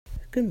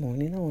Good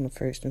morning. I want to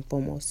first and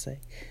foremost say,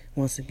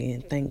 once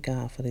again, thank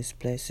God for this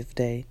blessed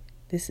day.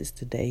 This is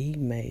the day He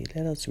made.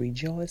 Let us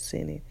rejoice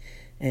in it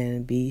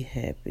and be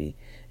happy.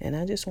 And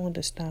I just wanted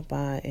to stop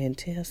by and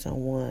tell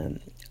someone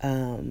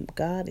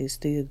God is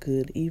still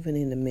good, even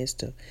in the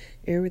midst of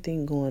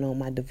everything going on.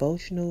 My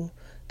devotional,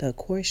 the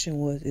question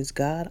was, is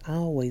God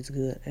always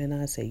good? And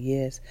I say,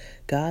 yes,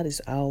 God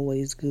is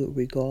always good,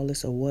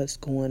 regardless of what's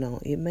going on.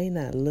 It may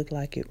not look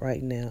like it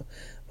right now,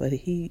 but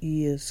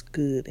He is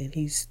good and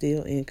He's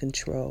still in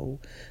control.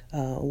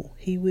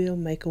 He will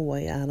make a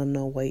way out of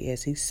no way,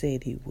 as He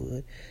said He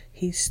would.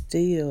 He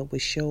still will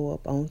show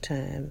up on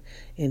time,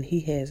 and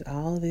He has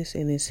all this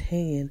in His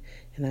hand.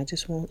 And I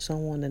just want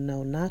someone to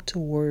know not to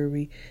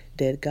worry,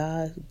 that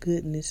God's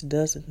goodness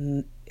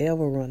doesn't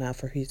ever run out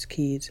for His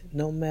kids.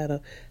 No matter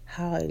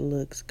how it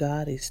looks,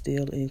 God is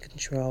still in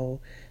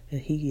control, and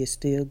He is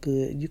still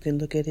good. You can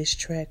look at His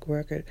track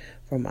record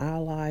from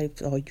our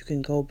lives, or you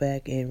can go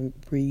back and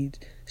read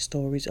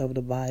stories of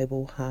the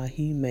Bible, how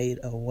He made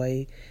a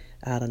way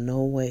out of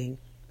no way,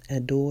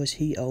 and doors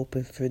He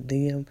opened for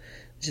them,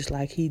 just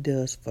like He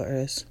does for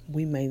us.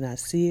 We may not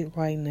see it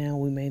right now,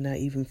 we may not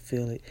even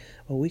feel it,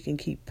 but we can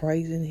keep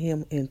praising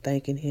Him and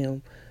thanking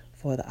Him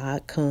for the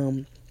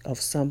outcome of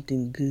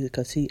something good,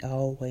 because He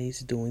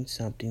always doing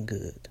something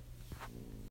good.